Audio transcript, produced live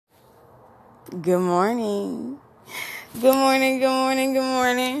Good morning. Good morning, good morning, good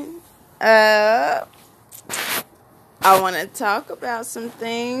morning. Uh, I want to talk about some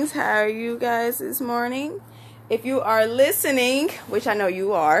things. How are you guys this morning? If you are listening, which I know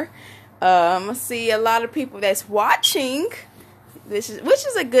you are, I see a lot of people that's watching, which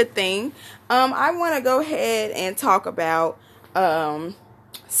is a good thing. I want to go ahead and talk about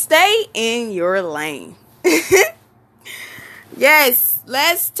stay in your lane. Yes,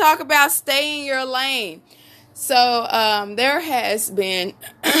 let's talk about stay in your lane. So there has been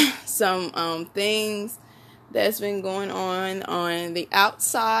some things that's been going on the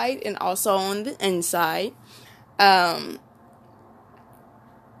outside and also on the inside. Um,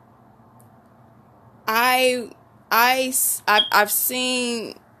 I I've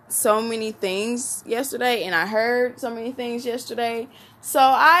seen so many things yesterday, and I heard so many things yesterday. So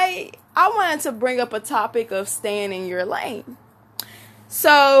I wanted to bring up a topic of staying in your lane.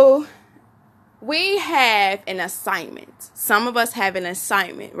 So we have an assignment. Some of us have an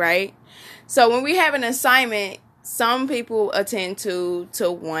assignment, right? So when we have an assignment, some people attend to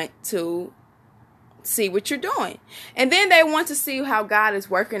want to see what you're doing. And then they want to see how God is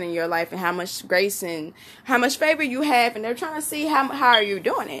working in your life and how much grace and how much favor you have. And they're trying to see how are you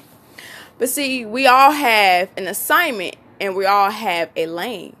doing it. But see, we all have an assignment and we all have a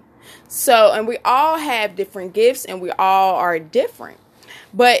lane. So, and we all have different gifts and we all are different.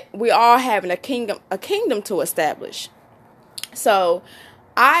 But we all have a kingdom to establish. So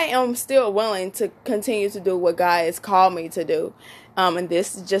I am still willing to continue to do what God has called me to do. And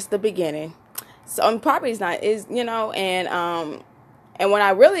this is just the beginning. So probably it's not and when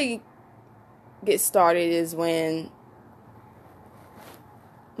I really get started is when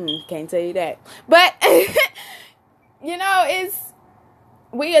can't tell you that. But it's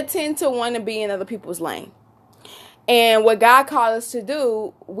we attend to want to be in other people's lane. And what God called us to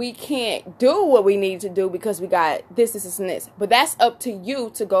do, we can't do what we need to do because we got this, and this. But that's up to you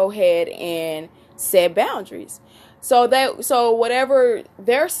to go ahead and set boundaries. So whatever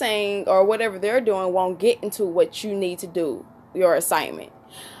they're saying or whatever they're doing won't get into what you need to do, your assignment.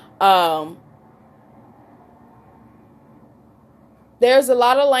 There's a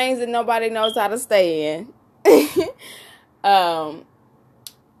lot of lanes that nobody knows how to stay in.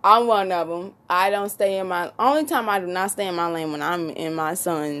 I'm one of them. I don't stay in my... Only time I do not stay in my lane when I'm in my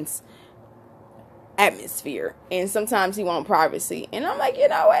son's atmosphere. And sometimes he wants privacy. And I'm like, you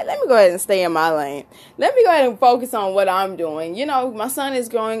know what? Let me go ahead and stay in my lane. Let me go ahead and focus on what I'm doing. My son is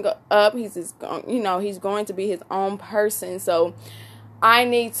growing up. He's going to be his own person. So I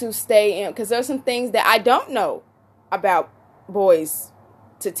need to stay in... Because there's some things that I don't know about boys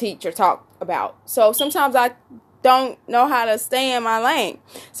to teach or talk about. So sometimes I don't know how to stay in my lane.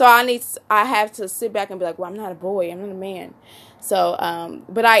 So I have to sit back and be like, well, I'm not a boy. I'm not a man. So,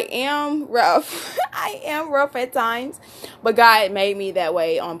 but I am rough. I am rough at times, but God made me that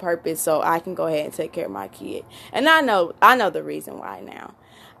way on purpose so I can go ahead and take care of my kid. And I know the reason why now.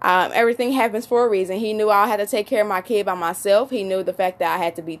 Everything happens for a reason. He knew I had to take care of my kid by myself. He knew the fact that I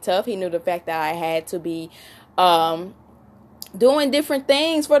had to be tough. He knew the fact that I had to be, doing different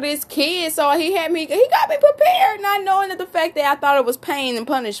things for this kid. So he got me prepared, not knowing that the fact that I thought it was pain and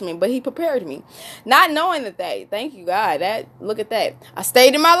punishment, but he prepared me, not knowing thank you God, look at that, I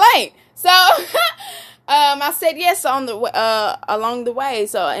stayed in my lane. So I said yes on the along the way,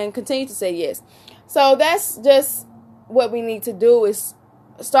 so, and continue to say yes. So that's just what we need to do, is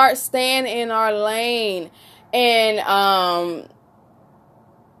start staying in our lane, and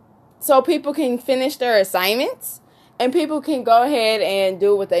so people can finish their assignments. And people can go ahead and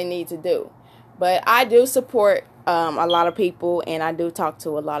do what they need to do. But I do support a lot of people, and I do talk to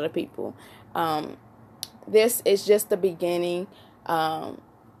a lot of people. This is just the beginning.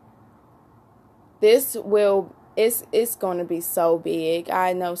 It's going to be so big.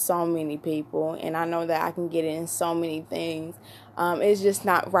 I know so many people, and I know that I can get in so many things. It's just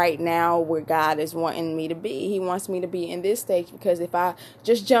not right now where God is wanting me to be. He wants me to be in this stage, because if I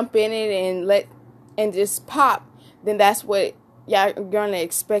just jump in it and just pop, then that's what y'all are going to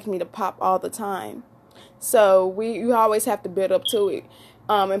expect me to pop all the time. So you always have to build up to it.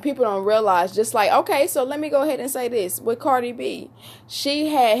 And people don't realize, just like, okay, so let me go ahead and say this. With Cardi B, she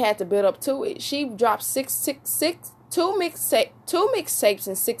had to build up to it. She dropped two mixtapes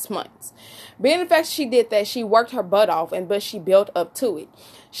in 6 months. Being the fact she did that, she worked her butt off, but she built up to it.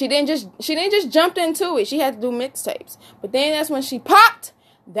 She didn't just jump into it. She had to do mixtapes. But then that's when she popped.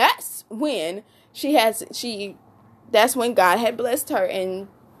 That's when that's when God had blessed her. And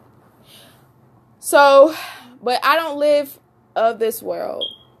so, but I don't live of this world.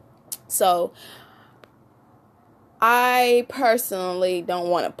 So I personally don't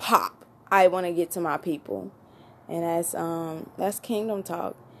want to pop. I want to get to my people. And that's Kingdom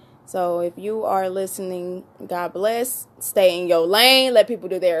Talk. So if you are listening, God bless. Stay in your lane. Let people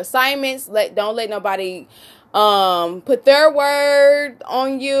do their assignments. Don't let nobody put their word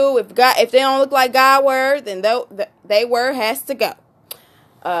on you. If they don't look like God's word, then their word has to go.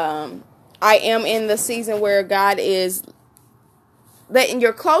 I am in the season where God is letting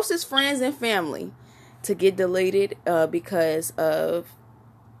your closest friends and family to get deleted because of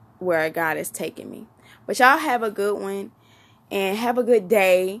where God is taking me. But y'all have a good one and have a good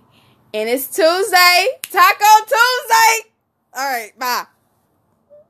day. And it's Tuesday, Taco Tuesday. All right, bye.